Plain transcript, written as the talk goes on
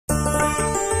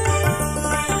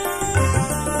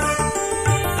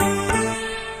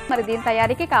మరి దీని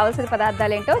తయారీకి కావాల్సిన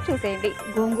పదార్థాలు ఏంటో చూసేయండి.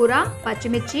 గోంగూర,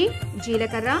 పచ్చిమిర్చి,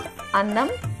 జీలకర్ర, అన్నం,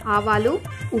 ఆవాలు,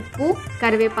 ఉప్పు,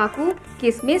 కరివేపాకు,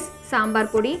 కిస్మిస్, సాంబార్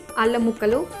పొడి, అల్లం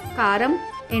ముక్కలు, కారం,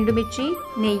 ఎండుమిర్చి,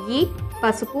 నెయ్యి,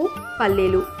 పసుపు,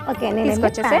 పల్లీలు. ఓకే, నేను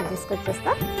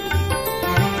తీసుకొచ్చేస్తా.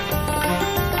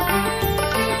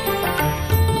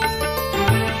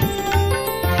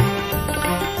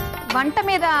 వంట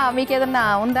మీద మీకు ఏదన్నా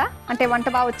ఉందా? అంటే వంట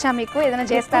బాగా వచ్చా మీకు? ఏదైనా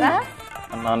చేస్తారా?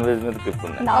 నాన్ వెజ్ మీద గ్రిప్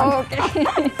ఉంది.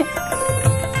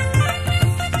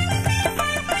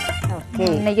 ఓకే,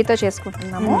 నెయ్యితో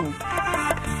చేసుకుంటున్నాము.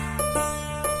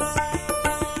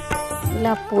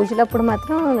 ఇలా పూజలప్పుడు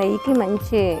మాత్రం నెయ్యికి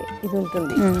మంచి ఇది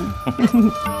ఉంటుంది.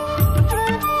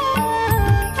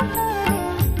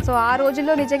 సో ఆ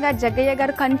రోజుల్లో నిజంగా జగ్గయ్య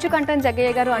గారు కంచు కంఠం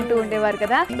జగ్గయ్య గారు అంటూ ఉండేవారు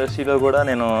కదా. ఇండస్ట్రీలో కూడా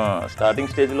నేను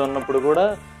స్టార్టింగ్ స్టేజ్లో ఉన్నప్పుడు కూడా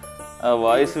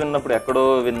వాయిస్ విన్నప్పుడు ఎక్కడో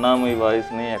విన్నాము ఈ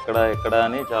వాయిస్ని, ఎక్కడ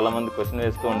అని చాలా మంది క్వశ్చన్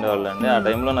వేస్తూ ఉండేవాళ్ళు అండి. ఆ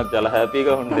టైంలో నాకు చాలా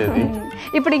హ్యాపీగా ఉండేది.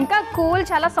 ఇప్పుడు ఇంకా కూల్,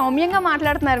 చాలా సౌమ్యంగా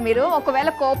మాట్లాడుతున్నారు మీరు.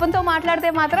 ఒకవేళ కోపంతో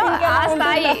మాట్లాడితే మాత్రం ఆ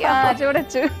స్థాయి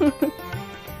చూడొచ్చు.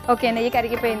 ఓకే, నెయ్యి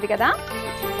కరిగిపోయింది కదా.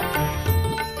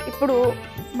 ఇప్పుడు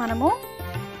మనము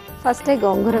ఫస్ట్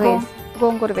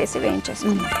గోంగూర వేసి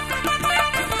వేయించేసుకుందాం.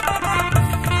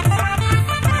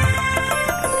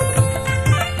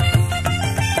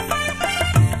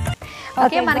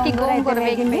 ఓకే, మనకి గోంగూర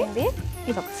వేగిపోయింది.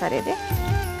 ఇది ఒకసారి ఇది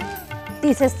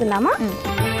తీసేస్తున్నామా?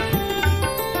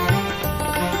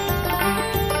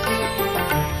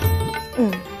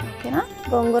 ఓకేనా.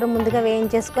 గోంగూర ముందుగా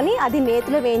వేయించేసుకొని అది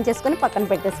నేతిలో వేయించేసుకొని పక్కన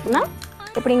పెట్టేసుకున్నాం.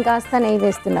 ఇప్పుడు ఇంకాస్త నెయ్యి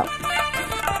వేస్తున్నాం.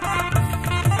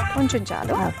 కొంచెం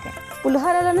చాలు. ఓకే,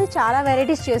 పులిహోరలను చాలా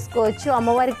వెరైటీస్ చేసుకోవచ్చు.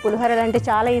 అమ్మవారికి పులిహోరలు అంటే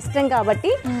చాలా ఇష్టం కాబట్టి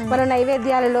మనం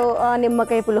నైవేద్యాలలో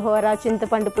నిమ్మకాయ పులిహోర,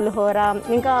 చింతపండు పులిహోర,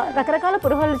 ఇంకా రకరకాల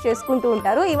పులిహోరలు చేసుకుంటూ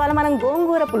ఉంటారు. ఇవాళ మనం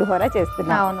గోంగూర పులిహోర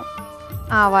చేస్తున్నాం. అవును,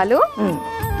 ఆవాలు,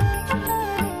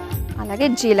 అలాగే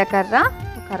జీలకర్ర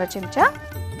ఒక అర చెంచా,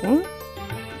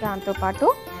 దాంతోపాటు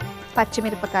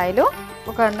పచ్చిమిరపకాయలు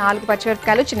ఒక 4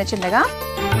 పచ్చిమిరపకాయలు చిన్న చిన్నగా,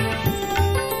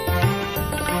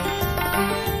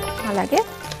 అలాగే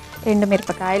 2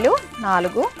 మిరపకాయలు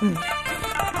 4,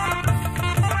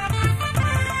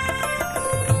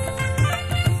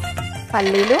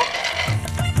 పల్లీలు.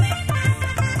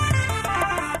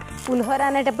 పులిహోర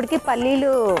అనేటప్పటికి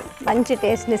పల్లీలు మంచి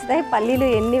టేస్ట్ని ఇస్తాయి. పల్లీలు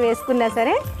ఎన్ని వేసుకున్నా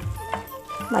సరే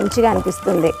మంచిగా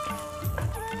అనిపిస్తుంది.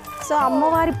 సో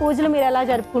అమ్మవారి పూజలు మీరు ఎలా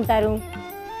జరుపుకుంటారు?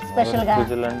 స్పెషల్గా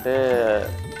పూజలు అంటే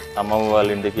అమ్మమ్మ వాళ్ళ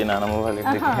ఇంటికి, నానమ్మ వాళ్ళ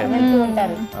ఇంటికి వెళ్తూ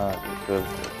ఉంటారు.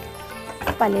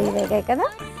 పల్లీలు వేగాయి కదా.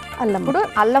 ఇప్పుడు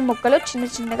అల్లం ముక్కలు చిన్న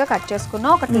చిన్నగా కట్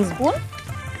చేసుకున్నాం, 1 టీ స్పూన్.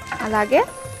 అలాగే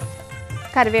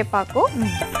కరివేపాకు,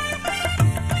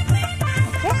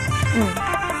 ఓకే,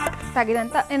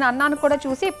 తగినంత. నేను అన్నాను కూడా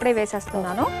చూసి ఇప్పుడే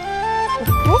వేసేస్తున్నాను.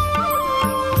 ఉప్పు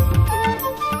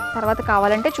తర్వాత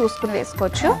కావాలంటే చూసుకుని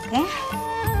వేసుకోవచ్చు.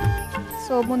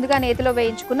 సో ముందుగా నేతిలో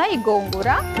వేయించుకున్న ఈ గోంగూర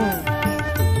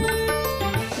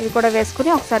ఇది కూడా వేసుకుని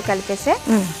ఒకసారి కలిపేసే.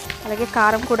 అలాగే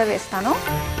కారం కూడా వేస్తాను.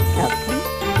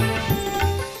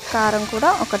 కారం కూడా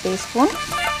 1 టీ స్పూన్.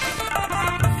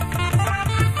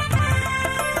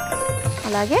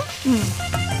 అలాగే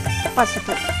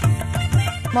పసుపు.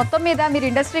 మొత్తం మీద మీరు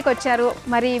ఇండస్ట్రీకి వచ్చారు,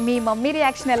 మరి మీ మమ్మీ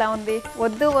రియాక్షన్ ఎలా ఉంది?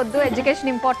 వద్దు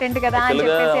ఎడ్యుకేషన్ ఇంపార్టెంట్ కదా అని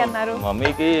చెప్పేసి అన్నారు.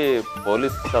 మమ్మీకి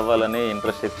పోలీస్ అవ్వాలని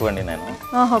ఇంట్రెస్ట్ ఎక్కువ అండి. నేను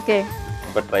ఓకే,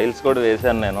 బట్ ట్రయల్స్ కూడా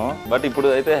వేసాను నేను. బట్ ఇప్పుడు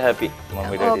అయితే హ్యాపీ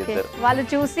మమ్మీ డాడీ ఇద్దరు. వాళ్ళు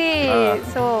చూసి.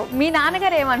 సో మీ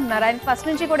నాన్నగారు ఏమంటున్నారు? ఆయన ఫస్ట్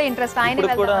నుంచి కూడా ఇంట్రెస్ట్,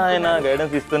 ఆయన కూడా ఆయన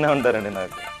గైడెన్స్ ఇస్తూనే ఉంటారండి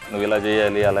నాకు. నువ్వు ఇలా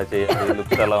చేయాలి, అలా చేయాలి,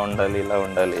 లుక్స్ అలా ఉండాలి, ఇలా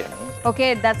ఉండాలి అని. ఓకే,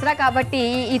 దసరా కాబట్టి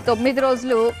ఈ 9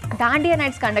 రోజులు దాండియా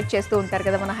నైట్స్ కండక్ట్ చేస్తూ ఉంటారు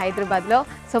కదా మన హైదరాబాద్ లో.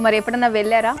 సో మరి ఎప్పుడన్నా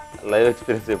వెళ్ళారా? లైవ్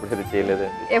ఎక్స్పీరియన్స్ ఎప్పుడైతే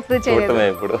చేయలేదండి. ఎప్పుడు చేయలేదు.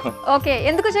 ఇప్పుడు ఓకే,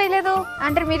 ఎందుకు చేయలేదు?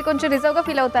 అంటే మీరు కొంచెం రిజర్వ్ గా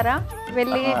ఫీల్ అవుతారా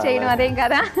వెళ్ళి చేయడం? అదేం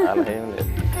కదా.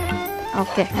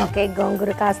 ఓకే ఓకే,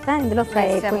 గోంగూర కాస్త ఇందులో ఫ్రై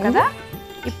అయిపోయింది కదా.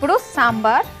 ఇప్పుడు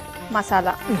సాంబార్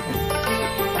మసాలా,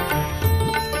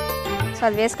 సో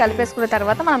అది వేసి కలిపేసుకున్న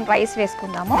తర్వాత మనం రైస్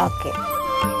వేసుకుందాము. ఓకే,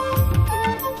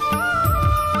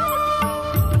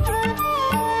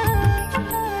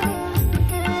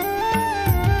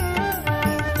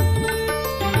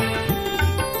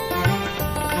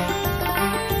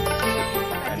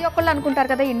 ప్రతి ఒక్కళ్ళు అనుకుంటారు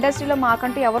కదా ఇండస్ట్రీలో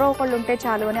మాకంటూ ఎవరో ఒకళ్ళు ఉంటే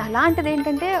చాలు అని. అలాంటిది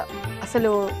ఏంటంటే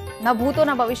అసలు నా భూతో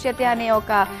నా భవిష్యత్తు అనే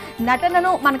ఒక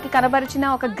నటనను మనకి కనబరిచిన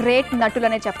ఒక గ్రేట్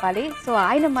నటులనే చెప్పాలి. సో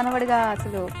ఆయన మనవడిగా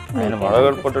అసలు ఆయన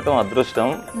మనవడు పుట్టడం అదృష్టం.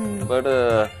 బట్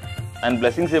ఆయన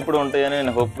బ్లెస్సింగ్స్ ఎప్పుడు ఉంటాయని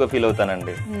నేను హోప్గా ఫీల్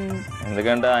అవుతానండి.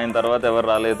 ఎందుకంటే ఆయన తర్వాత ఎవరు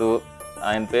రాలేదు,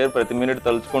 ఆయన పేరు ప్రతి మినిట్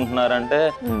తలుచుకుంటున్నారంటే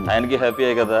ఆయనకి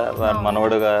హ్యాపీయే కదా,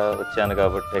 మనవడుగా వచ్చాను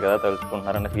కాబట్టి కదా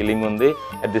తలుచుకుంటున్నారన్న ఫీలింగ్ ఉంది.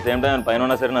 అట్ ది సేమ్ టైం ఆయన పైన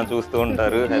ఉన్నా సరే నన్ను చూస్తూ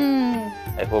ఉంటారు.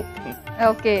 I hope.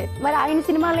 ఓకే, మరి ఆయన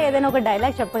సినిమాలో ఏదైనా ఒక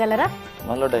డైలాగ్ చెప్పగలరా?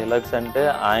 సినిమాలో డైలాగ్స్ అంటే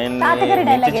ఆయన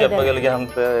చెప్పగలిగే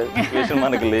అంత సిచ్యువేషన్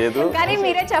మనకి లేదు, కానీ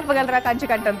మీరే చెప్పగలరా కంచు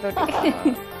కంఠంతో?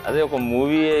 అదే ఒక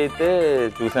మూవీ అయితే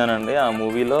చూసానండి. ఆ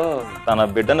మూవీలో తన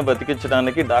బిడ్డను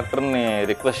బతికించడానికి డాక్టర్ని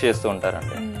రిక్వెస్ట్ చేస్తూ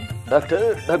ఉంటారండి. డాక్టర్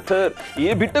డాక్టర్,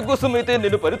 ఏ బిడ్డ కోసం అయితే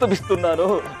నేను పరితపిస్తున్నానో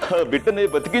బిడ్డని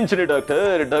బతికించని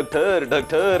డాక్టర్ డాక్టర్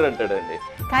డాక్టర్ అంటాడండి.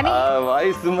 ఆ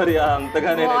వాయిస్ మరి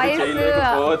అంతగా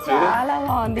చేయలేకపోవచ్చు. చాలా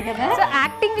బాగుంది కదా. సో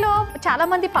యాక్టింగ్ లో చాలా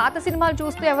మంది పాత సినిమాలు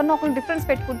చూస్తూ ఎవరినో ఒక డిఫరెన్స్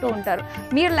పెట్టుకుంటూ ఉంటారు.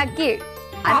 మీరు లక్కీ,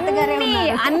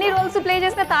 అన్ని రోల్స్ ప్లే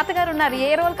చేసిన తాతగారు ఉన్నారు. ఏ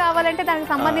రోల్ కావాలంటే దానికి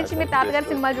సంబంధించి మీరు తాతగారు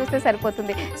సినిమాలు చూస్తే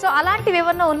సరిపోతుంది. సో అలాంటివి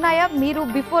ఏమన్నా ఉన్నాయా మీరు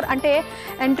బిఫోర్ అంటే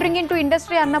ఎంటరింగ్ ఇన్ టు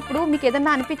ఇండస్ట్రీ అన్నప్పుడు మీకు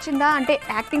ఏదన్నా అనిపించిందా? అంటే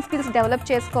యాక్టింగ్ స్కిల్స్ డెవలప్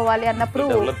చేసుకోవాలి అన్నప్పుడు.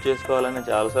 డెవలప్ చేసుకోవాలని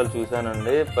చాలాసార్లు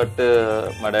చూసానండి. బట్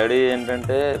మా డాడీ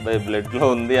ఏంటంటే బై బ్లడ్ లో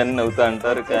ఉంది అని నవ్వుతా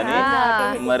అంటారు, కానీ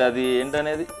మరి అది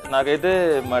ఏంటనేది నాకైతే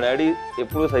మా డాడీ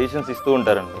ఎప్పుడు సజెషన్స్ ఇస్తూ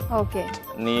ఉంటారండి.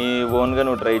 నీ ఓన్ గా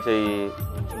నువ్వు ట్రై చెయ్యి,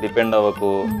 డిపెండ్ అవ్వకు,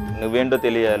 నువ్వేంటో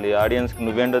తెలియాలి, ఆడియన్స్కి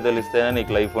నువ్వేంటో తెలిస్తేనే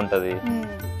నీకు లైఫ్ ఉంటుంది,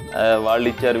 వాళ్ళు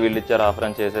ఇచ్చారు వీళ్ళు ఇచ్చారు ఆఫర్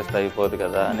అని చేసేస్తే అయిపోదు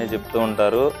కదా అని చెప్తూ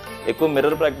ఉంటారు. ఎక్కువ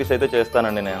మిర్రర్ ప్రాక్టీస్ అయితే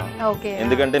చేస్తానండి నేను,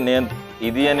 ఎందుకంటే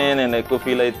నేను ఎక్కువ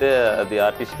ఫీల్ అయితే అది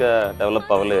ఆర్టిస్ట్గా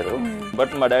డెవలప్ అవ్వలేరు.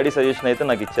 బట్ మా డాడీ సజెషన్ అయితే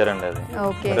నాకు ఇచ్చారండి, అది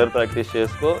మిర్రర్ ప్రాక్టీస్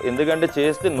చేసుకో, ఎందుకంటే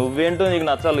చేస్తే నువ్వేంటో నీకు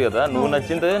నచ్చాలి కదా, నువ్వు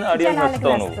నచ్చిందే ఆడియన్స్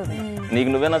నచ్చుతావు, నువ్వు నీకు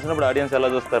నువ్వే నచ్చినప్పుడు ఆడియన్స్ ఎలా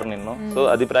చూస్తారు నిన్ను. సో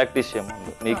అది ప్రాక్టీస్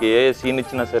చేయమంది. నీకు ఏ సీన్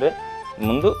ఇచ్చినా సరే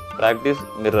ముందు ప్రాక్టీస్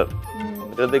మిర్రర్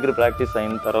దగ్గర ప్రాక్టీస్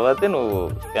అయిన తర్వాతే నువ్వు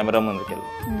కెమెరా ముందుకు వెళ్ళి,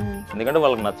 ఎందుకంటే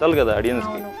వాళ్ళకి నచ్చాలి కదా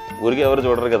ఆడియన్స్కి, ఊరికి ఎవరు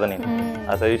చూడరు కదా. నేను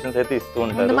ఆ సజెషన్స్ అయితే ఇస్తూ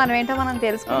ఉంటాను.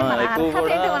 ఎక్కువ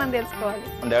కూడా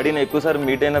డాడీని ఎక్కువసారి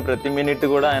మీట్ అయిన ప్రతి మినిట్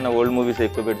కూడా ఆయన ఓల్డ్ మూవీస్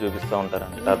ఎక్కువ పెట్టి చూపిస్తూ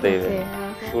ఉంటారండి. తాతయ్య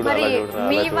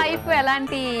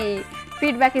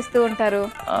ఫీడ్బ్యాక్ ఇస్తూ ఉంటారు.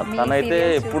 తనైతే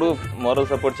ఎప్పుడు మోరల్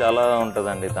సపోర్ట్ చాలా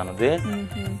ఉంటుందండి తనది.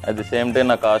 అట్ ది సేమ్ టైం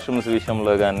నా కాస్ట్యూమ్స్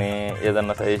విషయంలో కానీ,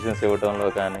 ఏదన్నా సజెషన్స్ ఇవ్వడంలో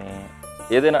కానీ,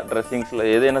 ఏదైనా డ్రెస్సింగ్స్లో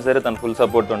ఏదైనా సరే తన ఫుల్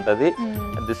సపోర్ట్ ఉంటుంది.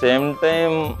 అట్ ది సేమ్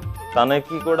టైం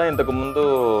తనకి కూడా ఇంతకు ముందు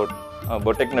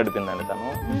బొటెక్ నడిపిందండి తను,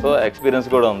 సో ఎక్స్పీరియన్స్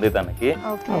కూడా ఉంది తనకి.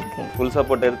 ఫుల్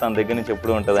సపోర్ట్ అయితే తన దగ్గర నుంచి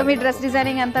ఎప్పుడు ఉంటుంది. మీ డ్రెస్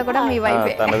డిజైనింగ్ అంతా కూడా మీ వైఫ్?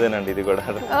 తనదేనండి ఇది కూడా.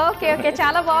 ఓకే ఓకే,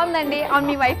 చాలా బాగుందండి.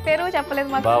 మీ వైఫ్ పేరు చెప్పలేదు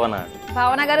మాకు? భావన.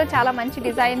 భావన గారు చాలా మంచి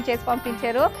డిజైన్ చేసి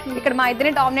పంపించారు. ఇక్కడ మా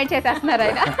ఇద్దరిని డామినేట్ చేసేస్తున్నారు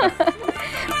ఆయన.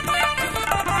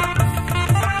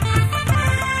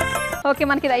 ఓకే,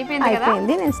 మనకి ఇది అయిపోయింది కదా.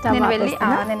 నేను వెళ్ళి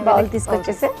బౌల్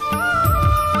తీసుకొచ్చేసి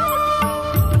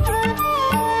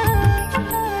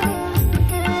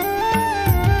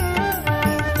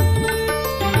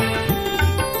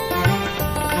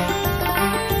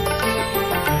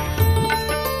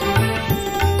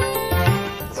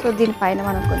సో దీనిపైన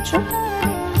మనం కొంచెం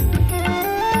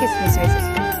కిస్మిస్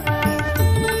వేసేస్తాం.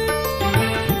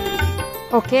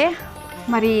 ఓకే,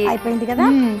 మరి అయిపోయింది కదా.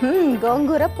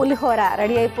 గోంగూర పులిహోర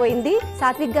రెడీ అయిపోయింది.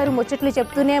 సాత్విక్ గారు ముచ్చట్లు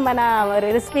చెప్తూనే మన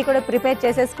రెసిపీ కూడా ప్రిపేర్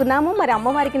చేసేసుకున్నాము. మరి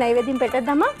అమ్మవారికి నైవేద్యం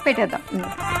పెట్టేద్దామా? పెట్టేద్దాం.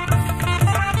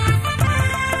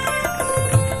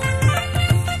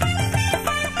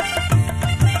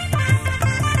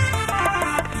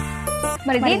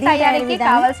 మరి దీని తయారీకి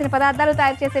కావాల్సిన పదార్థాలు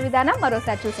తయారు చేసే విధానం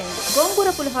మరోసారి చూసేయండి. గోంగూర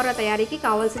పులిహోర తయారీకి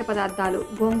కావాల్సిన పదార్థాలు: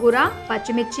 గోంగూర,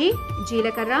 పచ్చిమిర్చి,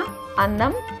 జీలకర్ర,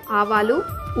 అన్నం, ఆవాలు,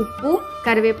 ఉప్పు,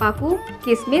 కరివేపాకు,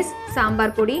 కిస్మిస్,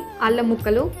 సాంబార్ పొడి, అల్లం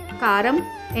ముక్కలు, కారం,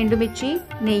 ఎండుమిర్చి,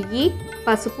 నెయ్యి,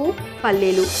 పసుపు,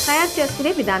 పల్లీలు. తయారు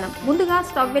చేసుకునే విధానం: ముందుగా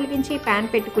స్టవ్ వెలిగించి ప్యాన్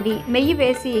పెట్టుకుని నెయ్యి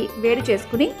వేసి వేడి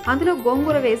చేసుకుని అందులో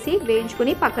గోంగూర వేసి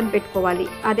వేయించుకుని పక్కన పెట్టుకోవాలి.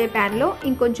 అదే ప్యాన్ లో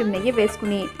ఇంకొంచెం నెయ్యి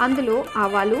వేసుకుని అందులో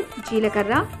ఆవాలు,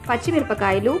 జీలకర్ర,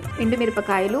 పచ్చిమిరపకాయలు,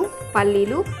 ఎండుమిరపకాయలు,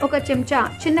 పల్లీలు, ఒక చెంచా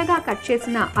చిన్నగా కట్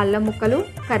చేసిన అల్లం ముక్కలు,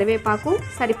 కరివేపాకు,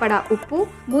 సరిపడా ఉప్పు,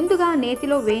 ముందుగా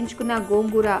నేతిలో వేయించుకున్న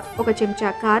గోంగూర, ఒక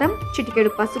చెంచా కారం,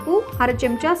 చిటికెడు పసుపు, అర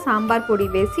చెంచా సాంబార్ పొడి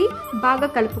వేసి బాగా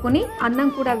కలుపుకొని అన్నం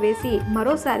కూడా వేసి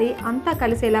మరోసారి అంతా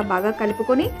కలిసేలా బాగా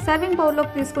కలుపుకొని సర్వింగ్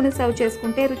బౌల్లోకి తీసుకుని సర్వ్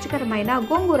చేసుకుంటే రుచికరమైన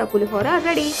గోంగూర పులిహోర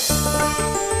రెడీ.